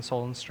heart, mind,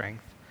 soul, and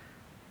strength.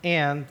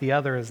 And the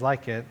other is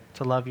like it,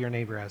 to love your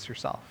neighbor as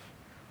yourself.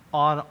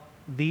 On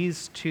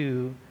these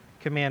two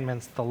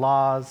commandments, the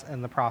laws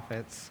and the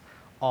prophets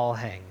all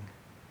hang.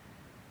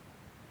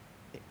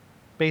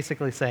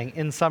 Basically saying,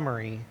 in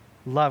summary,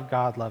 love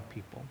God, love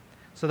people.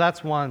 So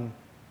that's one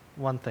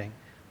thing,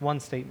 one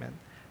statement.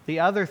 The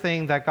other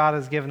thing that God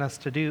has given us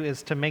to do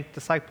is to make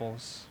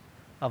disciples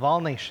of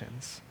all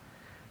nations,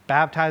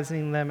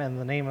 baptizing them in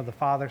the name of the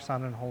Father,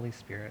 Son, and Holy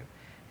Spirit,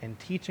 and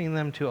teaching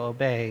them to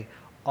obey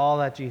all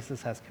that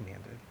Jesus has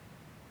commanded.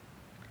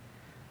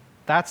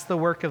 That's the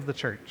work of the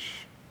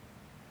church.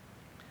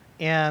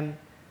 And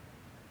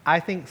I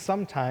think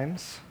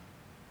sometimes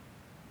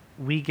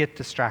we get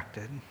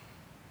distracted.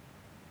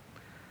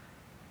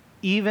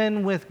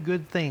 Even with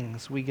good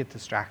things, we get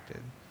distracted.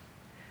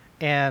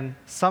 And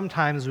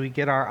sometimes we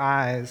get our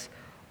eyes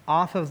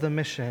off of the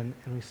mission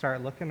and we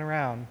start looking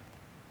around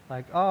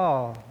like,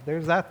 oh,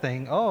 there's that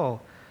thing. Oh,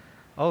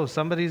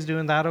 somebody's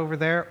doing that over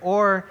there.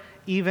 Or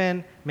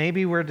even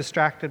maybe we're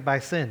distracted by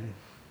sin,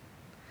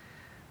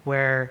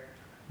 where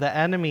the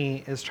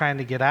enemy is trying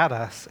to get at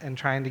us and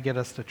trying to get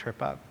us to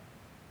trip up.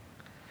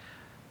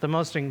 The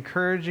most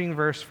encouraging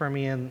verse for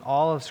me in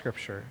all of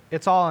Scripture,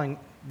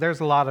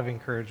 there's a lot of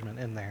encouragement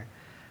in there,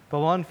 but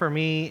one for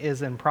me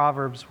is in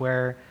Proverbs,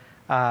 where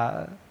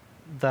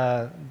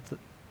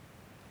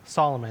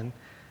Solomon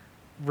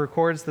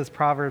records this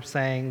proverb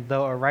saying,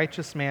 though a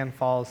righteous man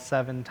falls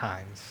 7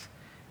 times,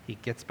 he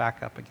gets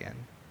back up again.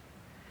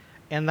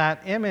 And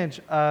that image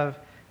of,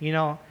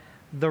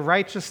 the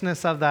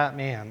righteousness of that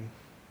man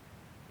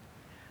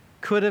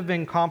could have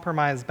been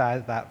compromised by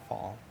that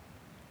fall.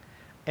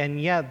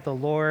 And yet the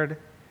Lord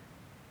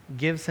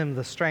gives him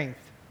the strength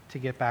to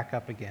get back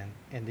up again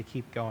and to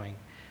keep going.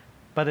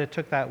 But it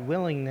took that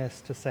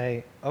willingness to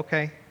say,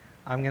 okay,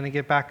 I'm going to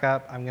get back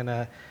up. I'm going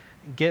to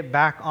get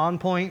back on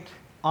point,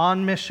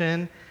 on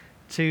mission,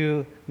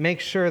 to make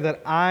sure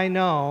that I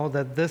know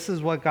that this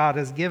is what God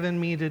has given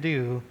me to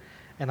do,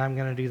 and I'm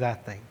going to do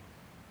that thing.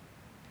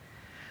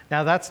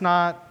 Now, that's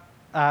not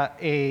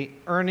a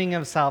earning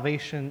of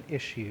salvation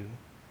issue.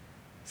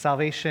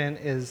 Salvation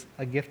is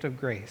a gift of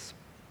grace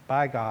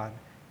by God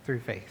through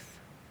faith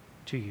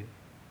to you.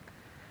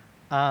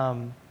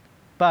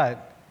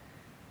 But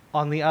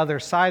on the other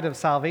side of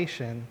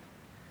salvation,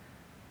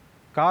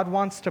 God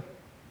wants to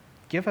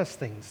give us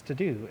things to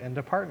do and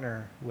to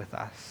partner with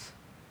us.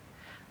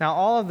 Now,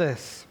 all of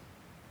this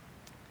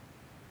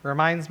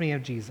reminds me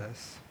of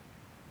Jesus,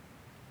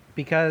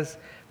 because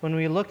when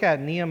we look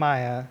at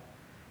Nehemiah,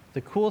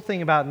 the cool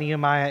thing about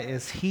Nehemiah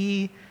is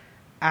he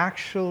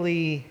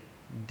actually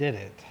did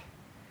it.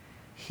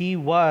 He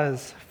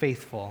was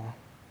faithful.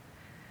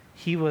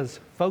 He was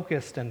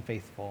focused and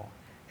faithful.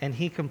 And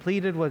he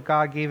completed what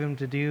God gave him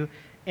to do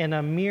in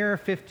a mere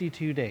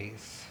 52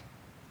 days.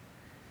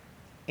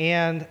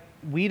 And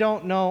we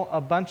don't know a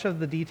bunch of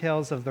the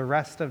details of the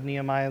rest of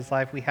Nehemiah's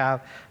life. We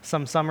have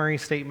some summary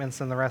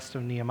statements in the rest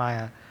of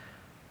Nehemiah.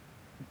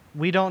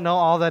 We don't know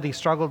all that he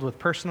struggled with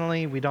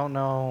personally. We don't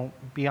know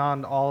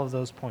beyond all of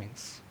those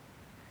points.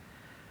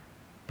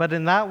 But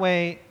in that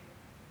way,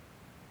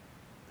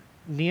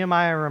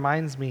 Nehemiah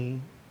reminds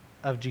me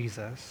of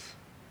Jesus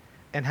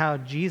and how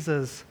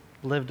Jesus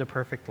lived a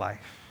perfect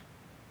life.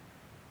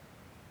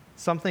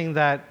 Something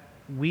that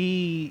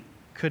we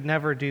could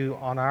never do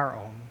on our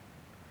own.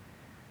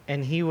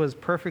 And he was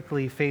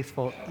perfectly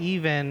faithful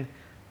even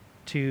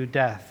to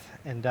death,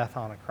 and death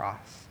on a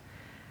cross.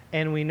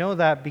 And we know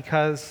that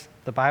because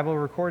the Bible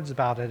records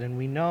about it, and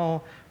we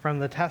know from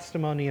the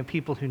testimony of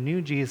people who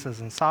knew Jesus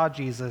and saw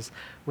Jesus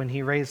when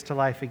he raised to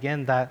life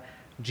again that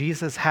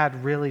Jesus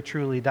had really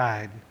truly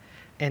died.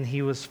 And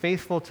he was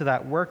faithful to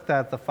that work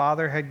that the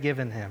Father had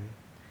given him,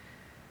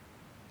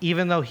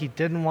 even though he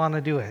didn't want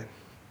to do it.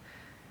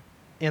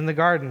 In the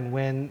garden,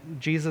 when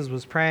Jesus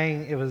was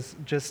praying, it was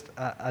just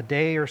a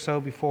day or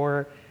so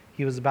before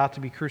he was about to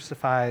be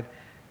crucified,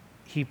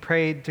 he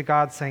prayed to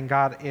God saying,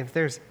 God, if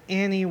there's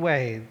any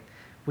way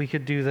we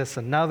could do this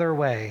another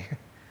way,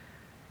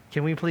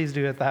 can we please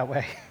do it that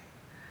way?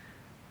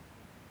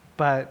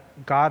 But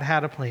God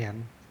had a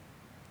plan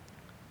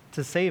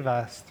to save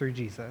us through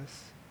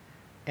Jesus,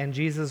 and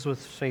Jesus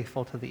was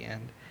faithful to the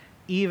end,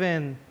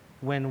 even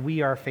when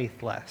we are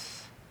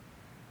faithless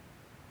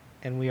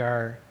and we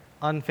are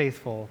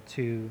unfaithful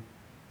to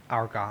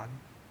our God.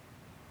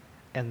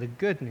 And the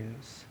good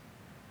news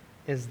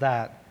is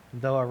that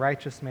though a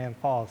righteous man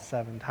falls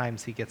 7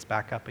 times, he gets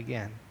back up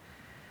again.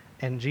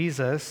 And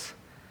Jesus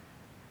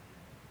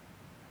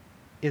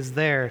is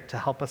there to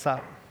help us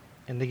up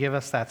and to give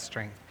us that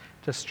strength,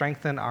 to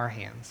strengthen our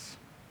hands.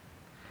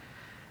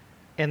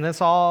 And this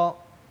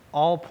all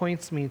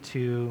points me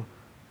to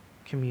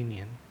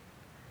communion,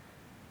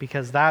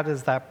 because that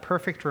is that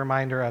perfect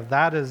reminder of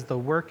that is the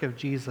work of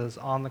Jesus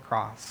on the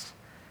cross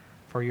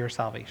for your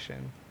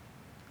salvation,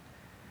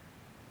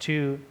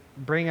 to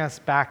bring us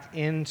back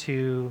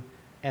into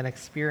an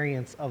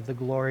experience of the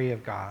glory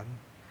of God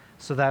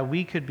so that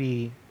we could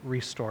be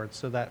restored,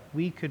 so that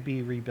we could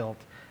be rebuilt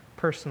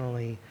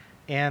personally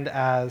and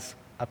as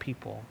a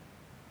people.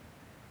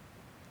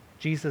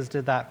 Jesus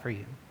did that for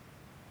you.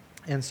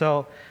 And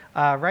so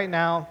right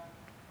now,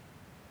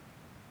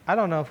 I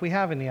don't know if we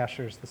have any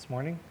ushers this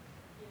morning.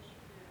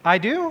 I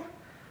do?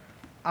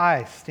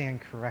 I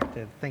stand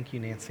corrected. Thank you,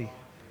 Nancy.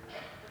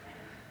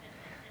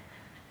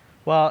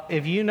 Well,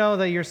 if you know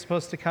that you're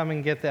supposed to come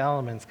and get the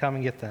elements, come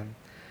and get them.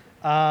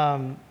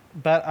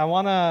 But I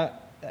want to,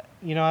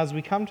 as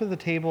we come to the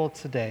table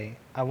today,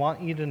 I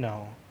want you to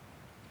know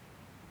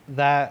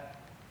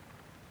that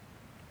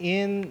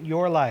in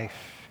your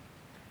life,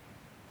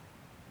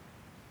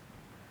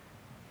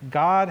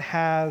 God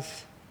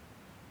has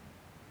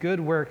good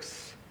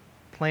works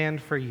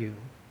planned for you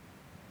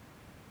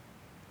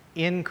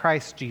in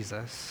Christ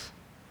Jesus.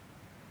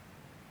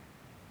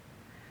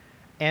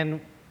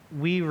 And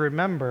we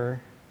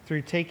remember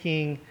through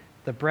taking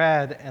the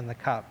bread and the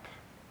cup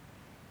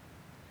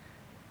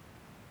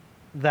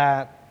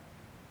that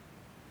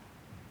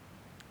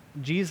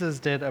Jesus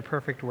did a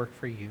perfect work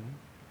for you.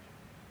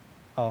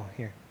 Oh,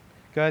 here.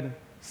 Good.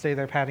 Stay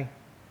there, Patty.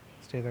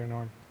 Stay there,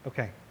 Norm.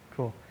 Okay,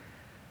 cool.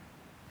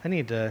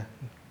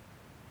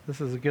 This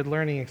is a good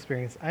learning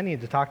experience. I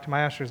need to talk to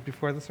my ushers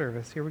before the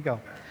service. Here we go.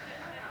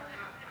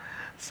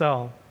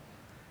 So,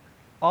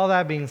 all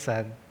that being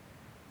said,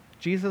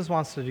 Jesus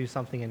wants to do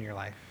something in your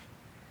life.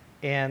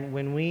 And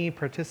when we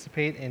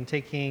participate in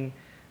taking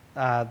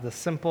the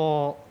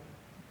simple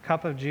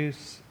cup of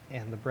juice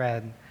and the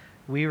bread,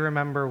 we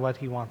remember what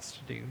he wants to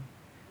do.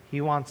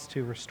 He wants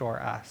to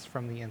restore us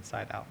from the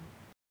inside out.